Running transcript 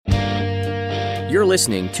You're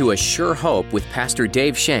listening to A Sure Hope with Pastor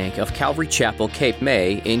Dave Shank of Calvary Chapel, Cape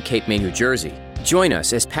May in Cape May, New Jersey. Join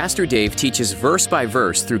us as Pastor Dave teaches verse by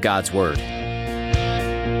verse through God's Word.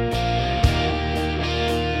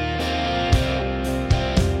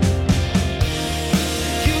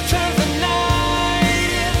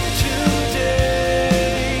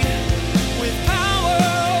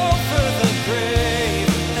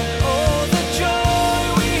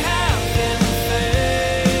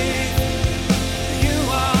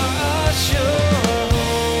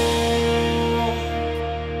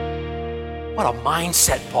 What a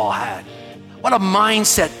mindset Paul had. What a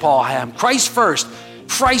mindset Paul had. Christ first,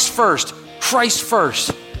 Christ first, Christ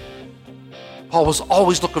first. Paul was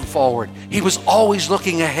always looking forward. He was always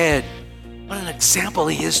looking ahead. What an example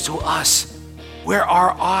he is to us. Where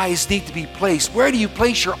our eyes need to be placed. Where do you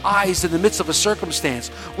place your eyes in the midst of a circumstance?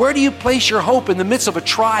 Where do you place your hope in the midst of a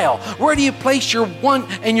trial? Where do you place your want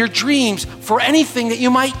and your dreams for anything that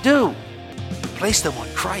you might do? You place them on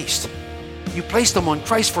Christ. You place them on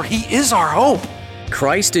Christ, for He is our hope.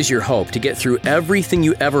 Christ is your hope to get through everything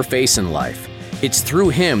you ever face in life. It's through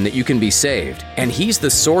Him that you can be saved, and He's the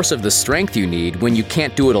source of the strength you need when you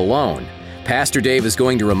can't do it alone. Pastor Dave is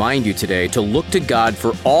going to remind you today to look to God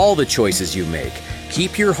for all the choices you make.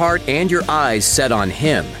 Keep your heart and your eyes set on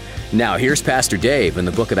Him. Now here's Pastor Dave in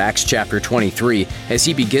the book of Acts chapter 23 as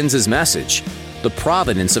he begins his message, The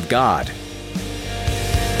Providence of God.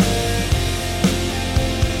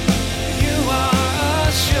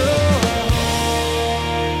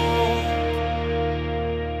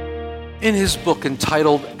 In his book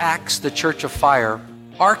entitled Acts, the Church of Fire,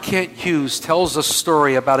 R. Kent Hughes tells a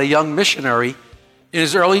story about a young missionary in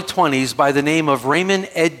his early 20s by the name of Raymond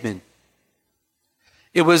Edman.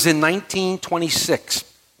 It was in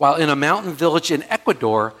 1926, while in a mountain village in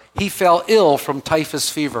Ecuador, he fell ill from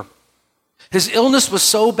typhus fever. His illness was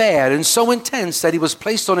so bad and so intense that he was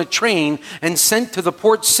placed on a train and sent to the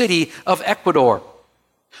port city of Ecuador.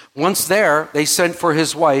 Once there, they sent for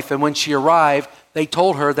his wife, and when she arrived, they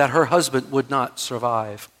told her that her husband would not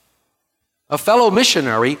survive. A fellow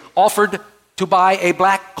missionary offered to buy a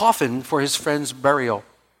black coffin for his friend's burial.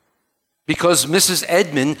 Because Mrs.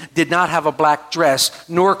 Edman did not have a black dress,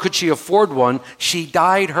 nor could she afford one, she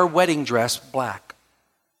dyed her wedding dress black.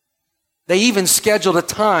 They even scheduled a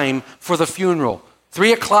time for the funeral,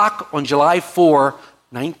 3 o'clock on July 4,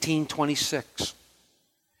 1926.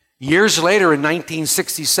 Years later, in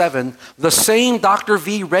 1967, the same Dr.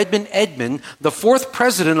 V. Redmond Edman, the fourth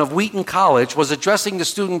president of Wheaton College, was addressing the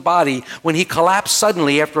student body when he collapsed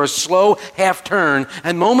suddenly after a slow half-turn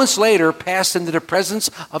and moments later passed into the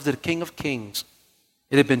presence of the King of Kings.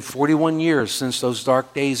 It had been 41 years since those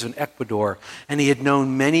dark days in Ecuador, and he had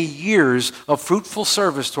known many years of fruitful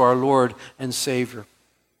service to our Lord and Savior.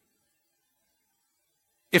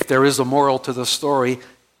 If there is a moral to the story,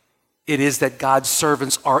 it is that God's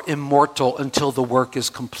servants are immortal until the work is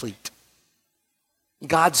complete.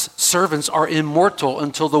 God's servants are immortal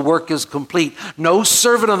until the work is complete. No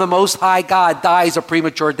servant of the Most High God dies a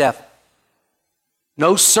premature death.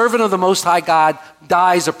 No servant of the Most High God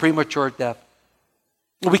dies a premature death.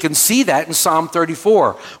 We can see that in Psalm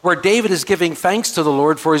 34, where David is giving thanks to the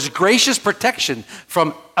Lord for his gracious protection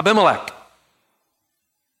from Abimelech.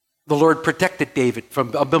 The Lord protected David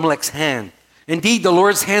from Abimelech's hand. Indeed, the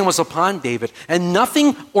Lord's hand was upon David, and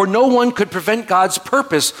nothing or no one could prevent God's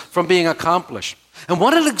purpose from being accomplished. And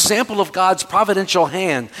what an example of God's providential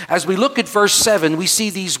hand. As we look at verse 7, we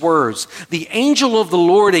see these words: "The angel of the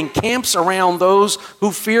Lord encamps around those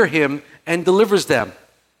who fear him and delivers them."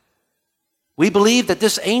 We believe that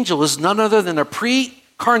this angel is none other than a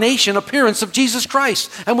pre-incarnation appearance of Jesus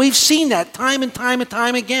Christ. And we've seen that time and time and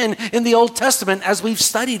time again in the Old Testament as we've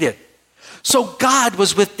studied it. So God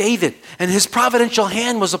was with David, and his providential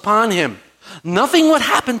hand was upon him. Nothing would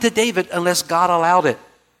happen to David unless God allowed it,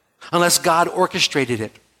 unless God orchestrated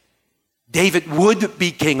it. David would be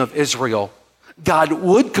king of Israel. God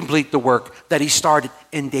would complete the work that he started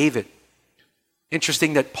in David.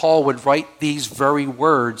 Interesting that Paul would write these very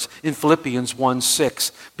words in Philippians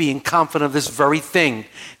 1:6, being confident of this very thing,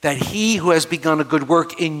 that he who has begun a good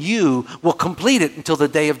work in you will complete it until the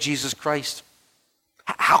day of Jesus Christ.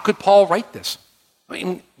 How could Paul write this? I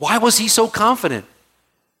mean, why was he so confident?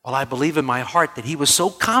 Well, I believe in my heart that he was so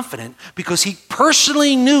confident because he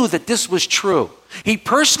personally knew that this was true. He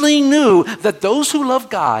personally knew that those who love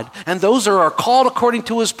God and those who are called according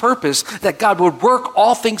to his purpose, that God would work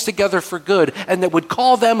all things together for good and that would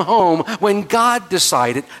call them home when God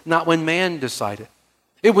decided, not when man decided.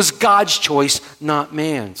 It was God's choice, not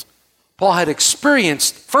man's. Paul had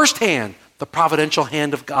experienced firsthand the providential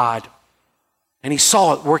hand of God, and he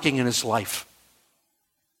saw it working in his life.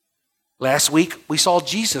 Last week, we saw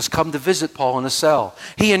Jesus come to visit Paul in a cell.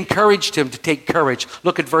 He encouraged him to take courage.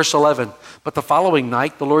 Look at verse 11. But the following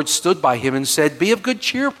night, the Lord stood by him and said, "Be of good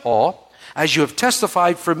cheer, Paul. As you have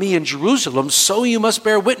testified for me in Jerusalem, so you must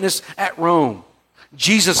bear witness at Rome."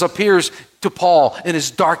 Jesus appears to Paul in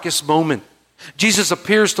his darkest moment. Jesus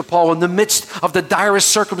appears to Paul in the midst of the direst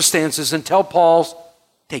circumstances and tell Paul,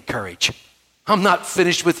 take courage. I'm not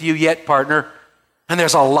finished with you yet, partner. And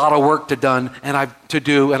there's a lot of work to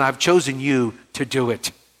do, and I've chosen you to do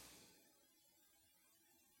it.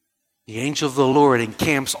 The angel of the Lord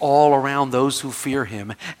encamps all around those who fear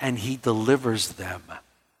him, and he delivers them.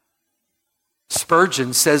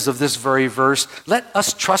 Spurgeon says of this very verse, "Let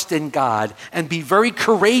us trust in God and be very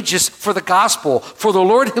courageous for the gospel, for the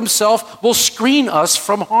Lord himself will screen us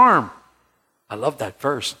from harm." I love that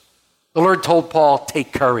verse. The Lord told Paul,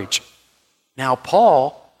 take courage. Now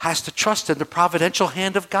Paul has to trust in the providential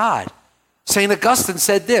hand of God. St. Augustine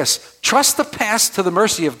said this, "Trust the past to the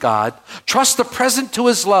mercy of God, trust the present to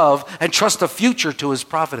his love, and trust the future to his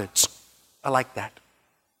providence." I like that.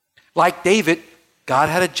 Like David, God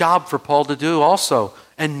had a job for Paul to do also,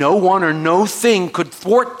 and no one or no thing could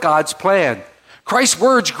thwart God's plan. Christ's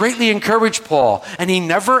words greatly encouraged Paul, and he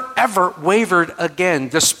never ever wavered again.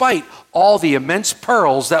 Despite all the immense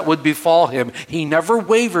perils that would befall him, he never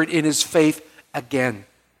wavered in his faith again.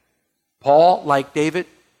 Paul, like David,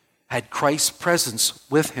 had Christ's presence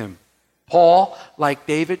with him. Paul, like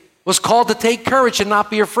David, was called to take courage and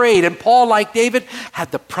not be afraid. And Paul, like David,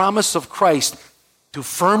 had the promise of Christ to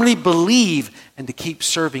firmly believe and to keep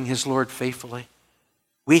serving his Lord faithfully.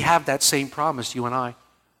 We have that same promise, you and I.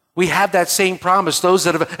 We have that same promise. Those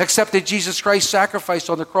that have accepted Jesus Christ's sacrifice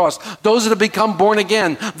on the cross, those that have become born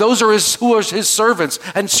again, those who are his servants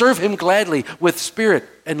and serve him gladly with spirit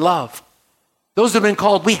and love. Those that have been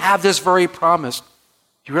called, we have this very promise. Do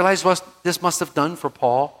you realize what this must have done for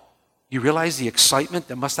Paul? You realize the excitement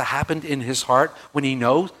that must have happened in his heart when he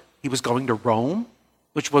knows he was going to Rome,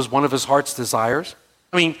 which was one of his heart's desires?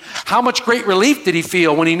 I mean, how much great relief did he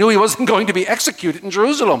feel when he knew he wasn't going to be executed in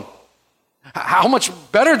Jerusalem? How much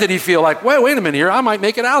better did he feel like, wait a minute here, I might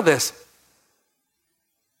make it out of this.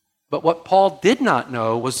 But what Paul did not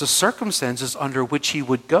know was the circumstances under which he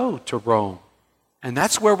would go to Rome. And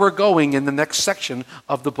that's where we're going in the next section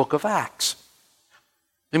of the book of Acts.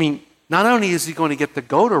 I mean, not only is he going to get to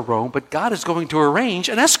go to Rome, but God is going to arrange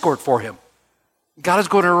an escort for him. God is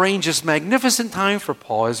going to arrange this magnificent time for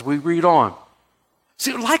Paul as we read on.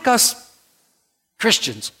 See, like us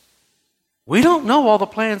Christians, we don't know all the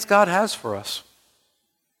plans God has for us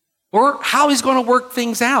or how he's going to work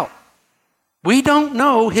things out. We don't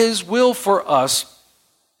know his will for us.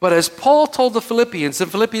 But as Paul told the Philippians in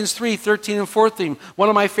Philippians 3:13 and 14, one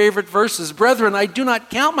of my favorite verses, "Brethren, I do not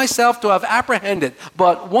count myself to have apprehended,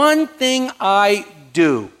 but one thing I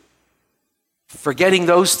do, forgetting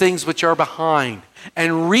those things which are behind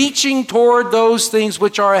and reaching toward those things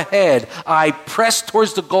which are ahead, I press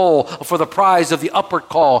towards the goal for the prize of the upward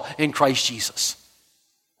call in Christ Jesus."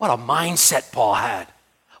 What a mindset Paul had.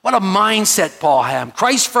 What a mindset Paul had.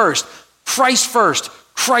 Christ first, Christ first,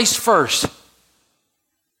 Christ first.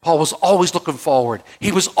 Paul was always looking forward.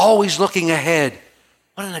 He was always looking ahead.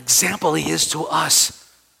 What an example he is to us.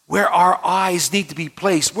 Where our eyes need to be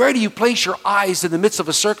placed. Where do you place your eyes in the midst of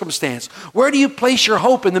a circumstance? Where do you place your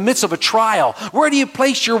hope in the midst of a trial? Where do you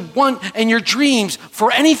place your want and your dreams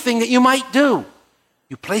for anything that you might do?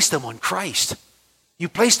 You place them on Christ. You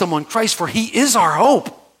place them on Christ, for he is our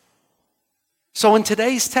hope. So in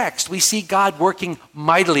today's text, we see God working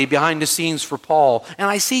mightily behind the scenes for Paul. And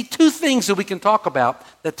I see two things that we can talk about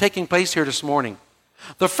that are taking place here this morning.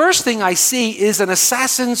 The first thing I see is an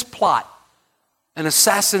assassin's plot. An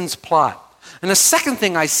assassin's plot. And the second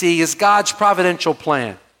thing I see is God's providential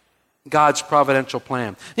plan. God's providential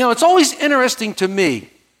plan. You know, it's always interesting to me,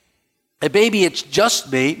 and maybe it's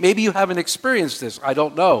just me, maybe you haven't experienced this, I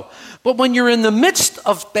don't know. But when you're in the midst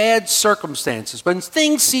of bad circumstances, when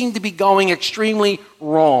things seem to be going extremely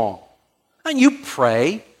wrong, and you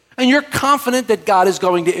pray, and you're confident that God is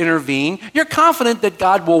going to intervene, you're confident that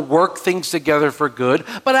God will work things together for good,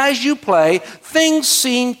 but as you pray, things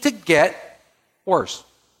seem to get worse.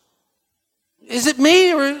 Is it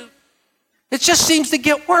me, or it just seems to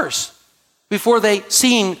get worse before they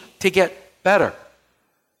seem to get better?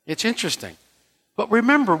 It's interesting. But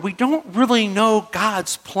remember, we don't really know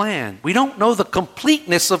God's plan. We don't know the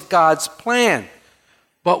completeness of God's plan.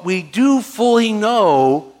 But we do fully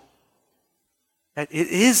know that it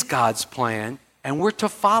is God's plan and we're to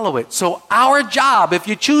follow it. So our job, if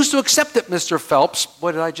you choose to accept it, Mr. Phelps,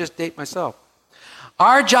 what did I just date myself?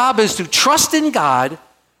 Our job is to trust in God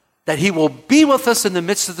that he will be with us in the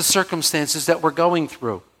midst of the circumstances that we're going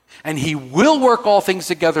through. And he will work all things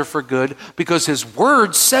together for good because his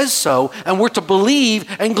word says so, and we're to believe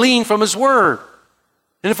and glean from his word.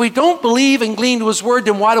 And if we don't believe and glean to his word,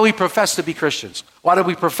 then why do we profess to be Christians? Why do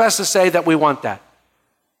we profess to say that we want that?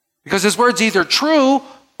 Because his word's either true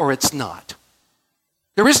or it's not.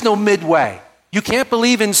 There is no midway. You can't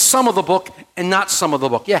believe in some of the book and not some of the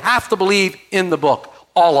book. You have to believe in the book,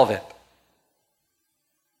 all of it.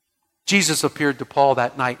 Jesus appeared to Paul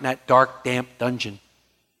that night in that dark, damp dungeon.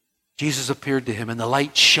 Jesus appeared to him and the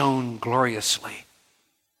light shone gloriously.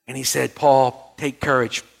 And he said, Paul, take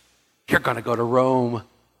courage. You're going to go to Rome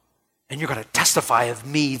and you're going to testify of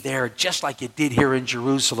me there just like you did here in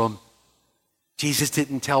Jerusalem. Jesus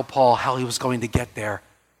didn't tell Paul how he was going to get there.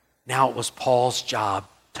 Now it was Paul's job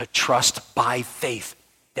to trust by faith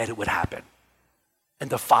that it would happen and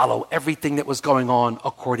to follow everything that was going on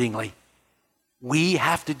accordingly. We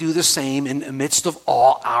have to do the same in the midst of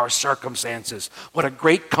all our circumstances. What a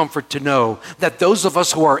great comfort to know that those of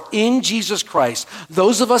us who are in Jesus Christ,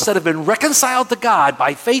 those of us that have been reconciled to God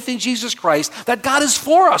by faith in Jesus Christ, that God is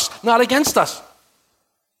for us, not against us.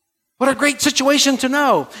 What a great situation to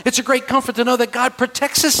know. It's a great comfort to know that God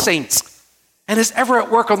protects his saints and is ever at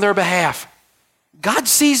work on their behalf. God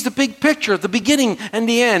sees the big picture, the beginning and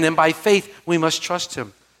the end, and by faith we must trust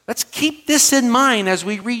him. Let's keep this in mind as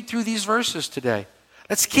we read through these verses today.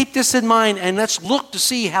 Let's keep this in mind and let's look to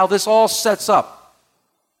see how this all sets up.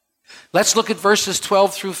 Let's look at verses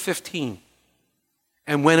 12 through 15.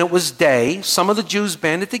 And when it was day, some of the Jews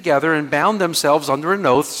banded together and bound themselves under an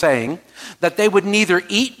oath, saying that they would neither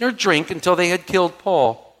eat nor drink until they had killed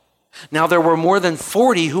Paul. Now there were more than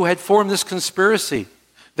 40 who had formed this conspiracy.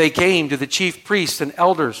 They came to the chief priests and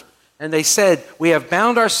elders, and they said, we have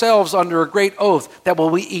bound ourselves under a great oath that will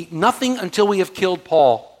we eat nothing until we have killed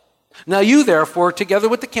Paul. Now you, therefore, together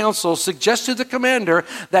with the council, suggest to the commander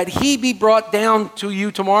that he be brought down to you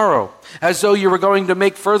tomorrow, as though you were going to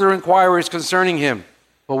make further inquiries concerning him.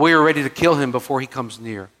 But we are ready to kill him before he comes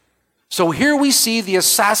near. So here we see the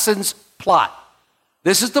assassin's plot.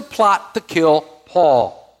 This is the plot to kill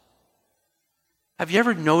Paul. Have you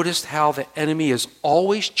ever noticed how the enemy is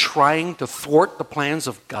always trying to thwart the plans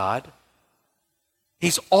of God?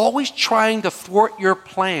 He's always trying to thwart your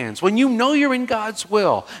plans. When you know you're in God's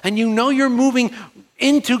will and you know you're moving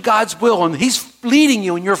into God's will and he's leading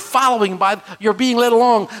you and you're following you're being led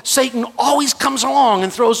along, Satan always comes along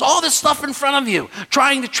and throws all this stuff in front of you,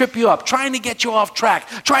 trying to trip you up, trying to get you off track,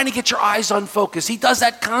 trying to get your eyes unfocused. He does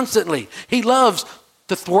that constantly. He loves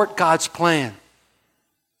to thwart God's plan.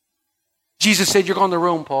 Jesus said, you're going to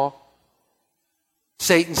Rome, Paul.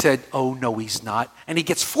 Satan said, oh, no, he's not. And he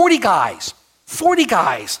gets 40 guys,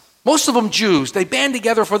 most of them Jews. They band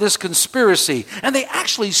together for this conspiracy. And they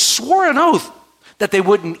actually swore an oath that they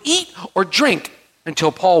wouldn't eat or drink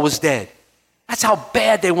until Paul was dead. That's how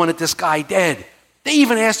bad they wanted this guy dead. They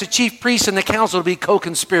even asked the chief priests and the council to be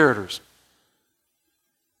co-conspirators.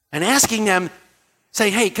 And asking them,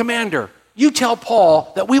 saying, hey, commander, you tell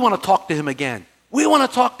Paul that we want to talk to him again. We want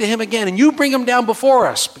to talk to him again, and you bring him down before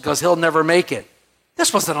us because he'll never make it.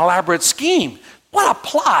 This was an elaborate scheme. What a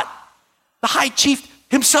plot. The high chief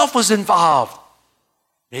himself was involved.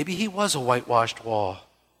 Maybe he was a whitewashed wall.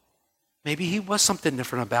 Maybe he was something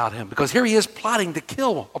different about him because here he is plotting to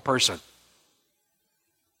kill a person.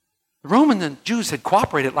 The Roman and Jews had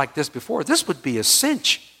cooperated like this before. This would be a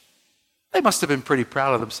cinch. They must have been pretty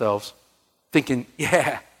proud of themselves, thinking,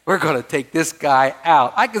 yeah, we're going to take this guy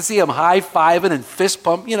out. I can see him high-fiving and fist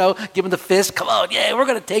pump, giving the fist. Come on, yeah, we're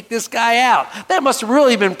going to take this guy out. They must have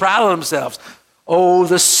really been proud of themselves. Oh,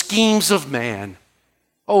 the schemes of man.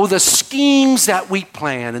 Oh, the schemes that we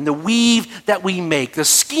plan and the weave that we make. The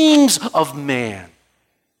schemes of man.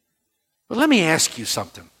 But let me ask you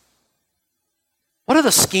something. What are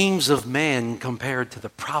the schemes of man compared to the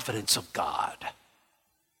providence of God?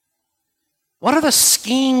 What are the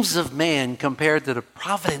schemes of man compared to the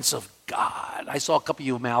providence of God? I saw a couple of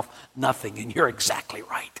you mouth nothing, and you're exactly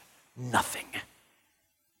right. Nothing.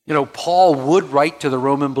 Paul would write to the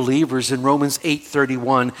Roman believers in Romans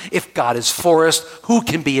 8:31, if God is for us, who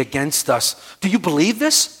can be against us? Do you believe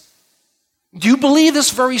this? Do you believe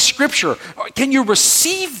this very scripture? Can you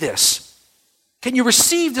receive this? Can you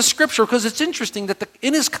receive the scripture? Because it's interesting that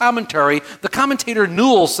in his commentary, the commentator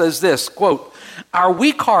Newell says this, quote, our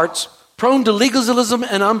weak hearts, prone to legalism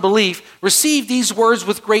and unbelief, receive these words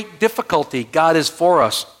with great difficulty. God is for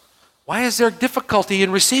us. Why is there difficulty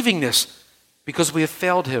in receiving this? Because we have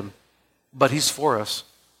failed him, but he's for us.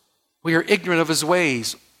 We are ignorant of his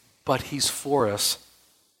ways, but he's for us.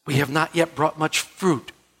 We have not yet brought much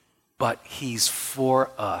fruit, but he's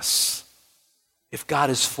for us. If God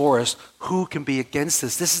is for us, who can be against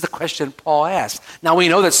us? This is the question Paul asked. Now we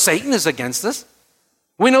know that Satan is against us.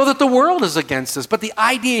 We know that the world is against us. But the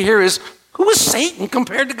idea here is, who is Satan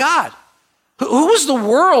compared to God? Who is the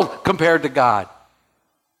world compared to God?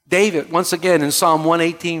 David, once again in Psalm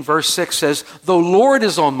 118, verse 6 says, "The Lord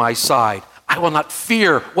is on my side. I will not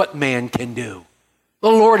fear what man can do."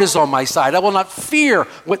 The Lord is on my side. I will not fear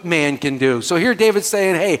what man can do. So here David's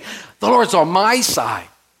saying, hey, the Lord's on my side.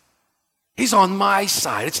 He's on my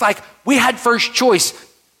side. It's like we had first choice.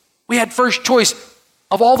 We had first choice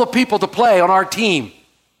of all the people to play on our team.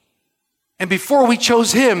 And before we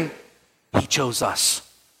chose him, he chose us.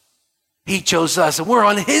 He chose us, and we're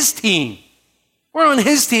on his team. We're on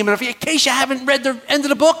his team. And in case you haven't read the end of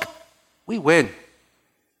the book, we win.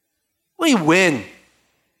 We win.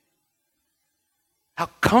 How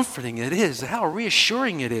comforting it is, how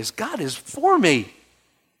reassuring it is. God is for me.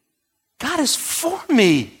 God is for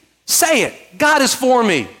me. Say it. God is for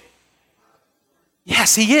me.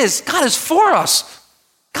 Yes, he is. God is for us.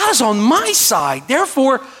 God is on my side.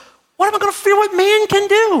 Therefore, what am I going to fear what man can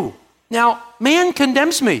do? Now, man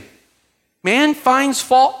condemns me. Man finds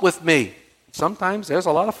fault with me. Sometimes there's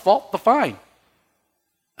a lot of fault to find.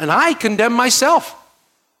 And I condemn myself.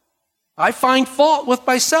 I find fault with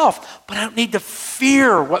myself. But I don't need to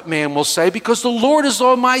fear what man will say because the Lord is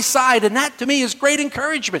on my side. And that to me is great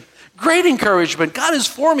encouragement. Great encouragement. God is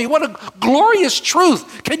for me. What a glorious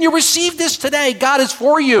truth. Can you receive this today? God is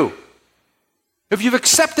for you. If you've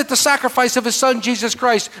accepted the sacrifice of his son, Jesus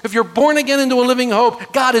Christ, if you're born again into a living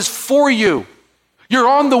hope, God is for you. You're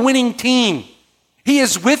on the winning team. He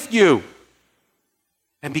is with you.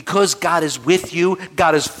 And because God is with you,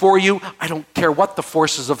 God is for you, I don't care what the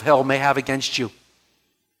forces of hell may have against you.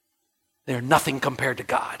 They're nothing compared to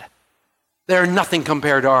God. They're nothing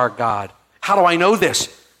compared to our God. How do I know this?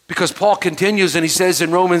 Because Paul continues and he says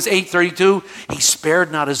in Romans 8:32, he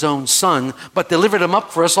spared not his own son, but delivered him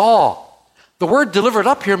up for us all. The word delivered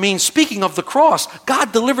up here means speaking of the cross.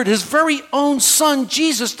 God delivered his very own son,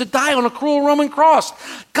 Jesus, to die on a cruel Roman cross.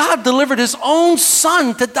 God delivered his own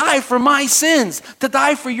son to die for my sins, to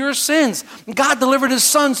die for your sins. God delivered his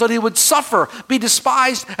son so that he would suffer, be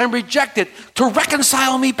despised, and rejected to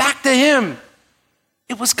reconcile me back to him.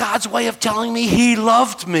 It was God's way of telling me he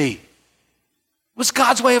loved me. It was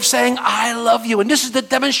God's way of saying, I love you. And this is the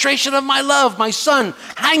demonstration of my love, my son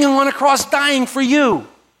hanging on a cross, dying for you.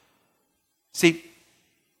 See,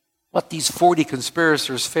 what these 40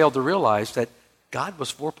 conspirators failed to realize that God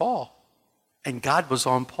was for Paul and God was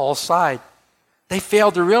on Paul's side. They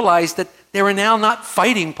failed to realize that they were now not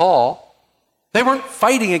fighting Paul. They weren't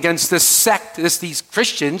fighting against this sect, these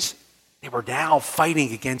Christians. They were now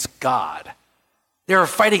fighting against God. They were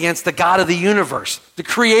fighting against the God of the universe, the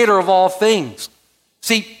creator of all things.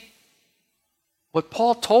 See, what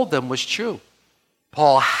Paul told them was true.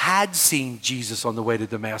 Paul had seen Jesus on the way to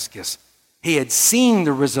Damascus. He had seen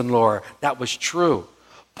the risen Lord. That was true.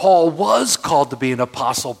 Paul was called to be an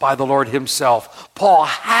apostle by the Lord himself. Paul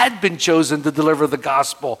had been chosen to deliver the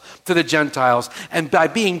gospel to the Gentiles. And by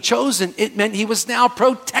being chosen, it meant he was now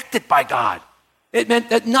protected by God. It meant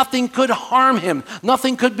that nothing could harm him.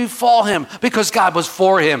 Nothing could befall him because God was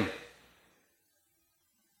for him.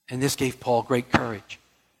 And this gave Paul great courage.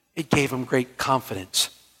 It gave him great confidence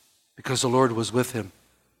because the Lord was with him.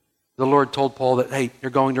 The Lord told Paul that, hey, you're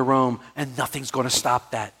going to Rome, and nothing's going to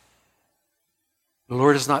stop that. The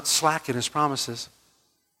Lord is not slack in his promises.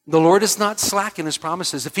 The Lord is not slack in his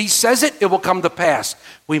promises. If he says it, it will come to pass.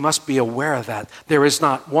 We must be aware of that. There is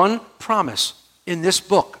not one promise in this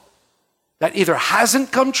book that either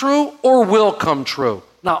hasn't come true or will come true.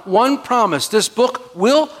 Not one promise. This book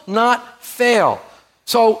will not fail.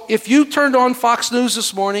 So if you turned on Fox News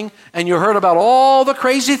this morning and you heard about all the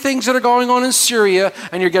crazy things that are going on in Syria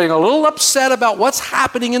and you're getting a little upset about what's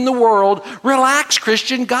happening in the world, relax,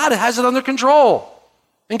 Christian. God has it under control.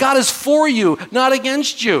 And God is for you, not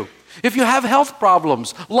against you. If you have health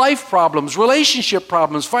problems, life problems, relationship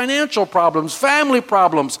problems, financial problems, family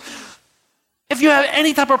problems, if you have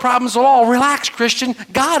any type of problems at all, relax, Christian.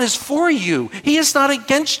 God is for you. He is not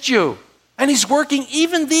against you. And he's working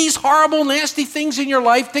even these horrible, nasty things in your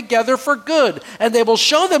life together for good. And they will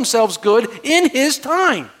show themselves good in his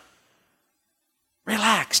time.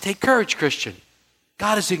 Relax. Take courage, Christian.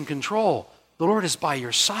 God is in control. The Lord is by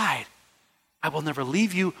your side. I will never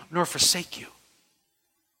leave you nor forsake you.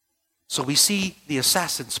 So we see the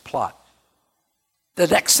assassin's plot. The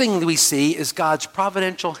next thing we see is God's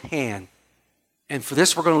providential hand. And for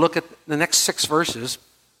this, we're going to look at the next 6 verses,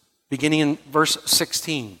 beginning in verse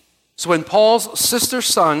 16. So when Paul's sister's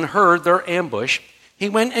son heard their ambush, he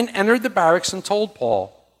went and entered the barracks and told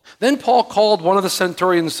Paul. Then Paul called one of the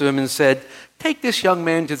centurions to him and said, "Take this young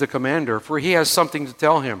man to the commander, for he has something to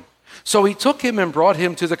tell him." So he took him and brought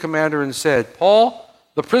him to the commander and said, "Paul,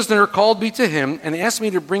 the prisoner, called me to him and asked me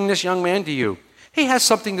to bring this young man to you. He has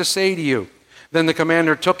something to say to you." Then the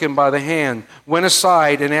commander took him by the hand, went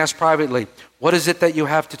aside, and asked privately, "What is it that you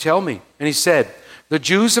have to tell me?" And he said, "The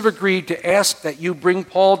Jews have agreed to ask that you bring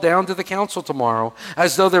Paul down to the council tomorrow,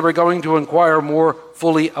 as though they were going to inquire more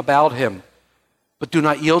fully about him. But do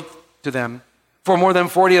not yield to them, for more than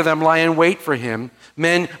 40 of them lie in wait for him,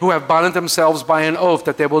 men who have bonded themselves by an oath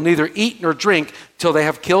that they will neither eat nor drink till they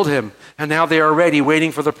have killed him. And now they are ready,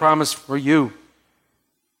 waiting for the promise for you."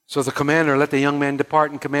 So the commander let the young man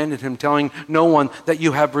depart and commanded him, telling no one that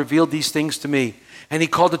you have revealed these things to me. And he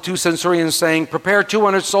called the 2 centurions, saying, "Prepare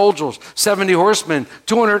 200 soldiers, 70 horsemen,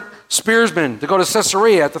 200 spearsmen to go to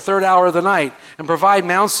Caesarea at the 3rd hour of the night, and provide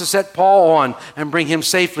mounts to set Paul on and bring him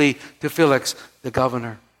safely to Felix, the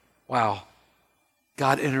governor." Wow.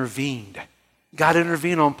 God intervened. God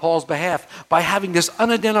intervened on Paul's behalf by having this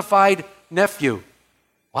unidentified nephew.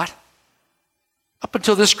 What? Up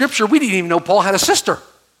until this scripture, we didn't even know Paul had a sister.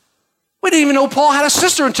 We didn't even know Paul had a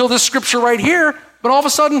sister until this scripture right here. But all of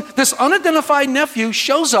a sudden, this unidentified nephew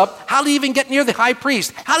shows up. How did he even get near the high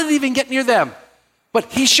priest? How did he even get near them?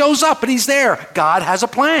 But he shows up and he's there. God has a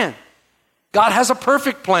plan. God has a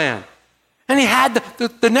perfect plan. And he had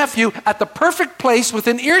the nephew at the perfect place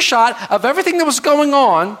within earshot of everything that was going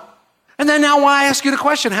on. And then now when I ask you the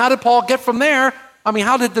question, how did Paul get from there?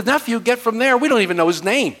 How did the nephew get from there? We don't even know his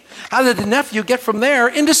name. How did the nephew get from there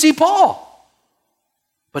in to see Paul?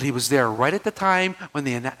 But he was there right at the time when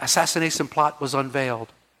the assassination plot was unveiled.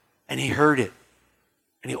 And he heard it.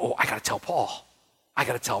 And I got to tell Paul. I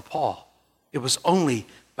got to tell Paul. It was only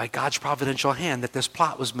by God's providential hand that this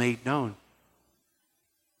plot was made known.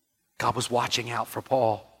 God was watching out for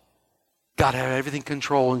Paul. God had everything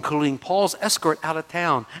controlled, including Paul's escort out of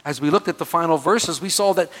town. As we looked at the final verses, we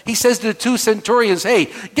saw that he says to the 2 centurions, "Hey,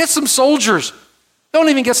 get some soldiers. Don't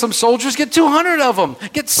even get some soldiers, get 200 of them.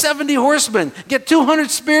 Get 70 horsemen, get 200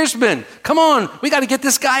 spearsmen. Come on, we got to get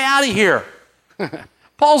this guy out of here."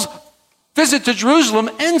 Paul's visit to Jerusalem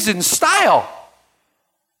ends in style.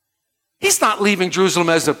 He's not leaving Jerusalem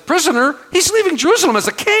as a prisoner. He's leaving Jerusalem as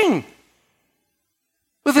a king.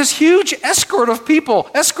 With this huge escort of people,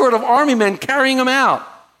 escort of army men carrying him out.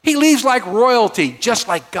 He leaves like royalty, just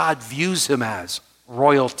like God views him as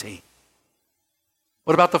royalty.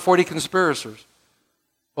 What about the 40 conspirators?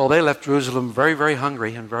 Well, they left Jerusalem very, very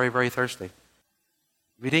hungry and very, very thirsty.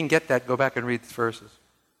 If you didn't get that, go back and read the verses.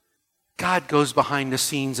 God goes behind the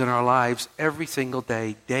scenes in our lives every single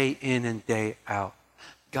day, day in and day out.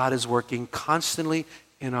 God is working constantly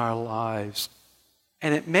in our lives.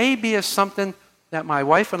 And it may be as something that my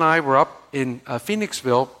wife and I were up in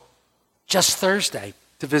Phoenixville just Thursday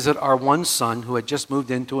to visit our one son who had just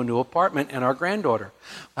moved into a new apartment and our granddaughter.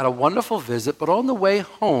 I had a wonderful visit, but on the way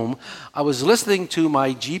home, I was listening to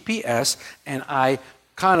my GPS and I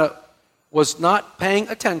kind of was not paying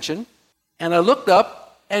attention. And I looked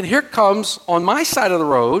up and here comes on my side of the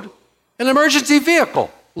road an emergency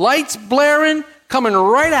vehicle. Lights blaring, coming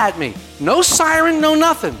right at me. No siren, no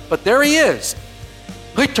nothing, but there he is.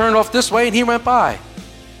 He turned off this way and he went by.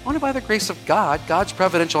 Only by the grace of God, God's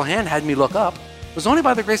providential hand had me look up. It was only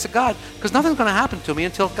by the grace of God, because nothing's going to happen to me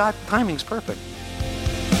until God's timing's perfect.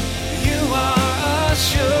 You are a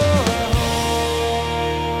sure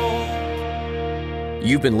hope.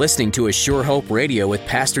 You've been listening to A Sure Hope Radio with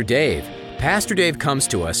Pastor Dave. Pastor Dave comes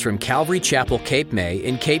to us from Calvary Chapel, Cape May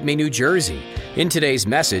in Cape May, New Jersey. In today's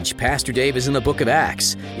message, Pastor Dave is in the book of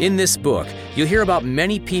Acts. In this book, you'll hear about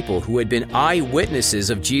many people who had been eyewitnesses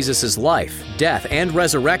of Jesus' life, death, and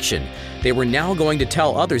resurrection. They were now going to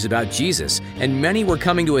tell others about Jesus, and many were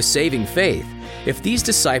coming to a saving faith. If these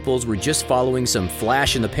disciples were just following some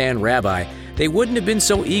flash-in-the-pan rabbi, they wouldn't have been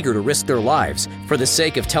so eager to risk their lives for the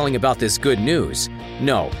sake of telling about this good news.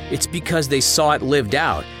 No, it's because they saw it lived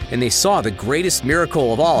out, and they saw the greatest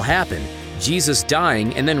miracle of all happen, Jesus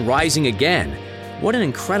dying and then rising again. What an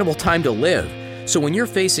incredible time to live. So when you're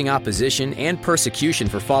facing opposition and persecution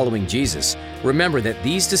for following Jesus, remember that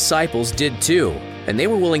these disciples did too, and they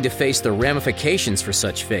were willing to face the ramifications for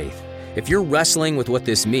such faith. If you're wrestling with what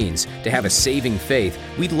this means to have a saving faith,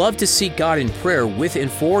 we'd love to seek God in prayer with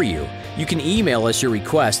and for you. You can email us your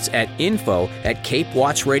requests at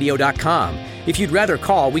info@capewatchradio.com. If you'd rather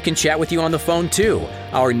call, we can chat with you on the phone too.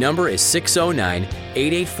 Our number is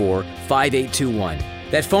 609-884-5821.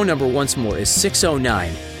 That phone number once more is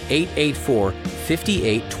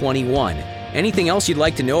 609-884-5821. Anything else you'd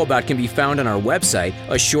like to know about can be found on our website,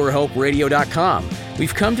 ASureHopeRadio.com.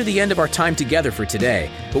 We've come to the end of our time together for today,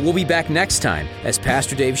 but we'll be back next time as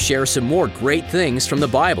Pastor Dave shares some more great things from the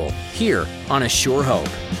Bible here on A Sure Hope.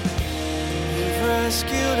 You've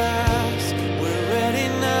rescued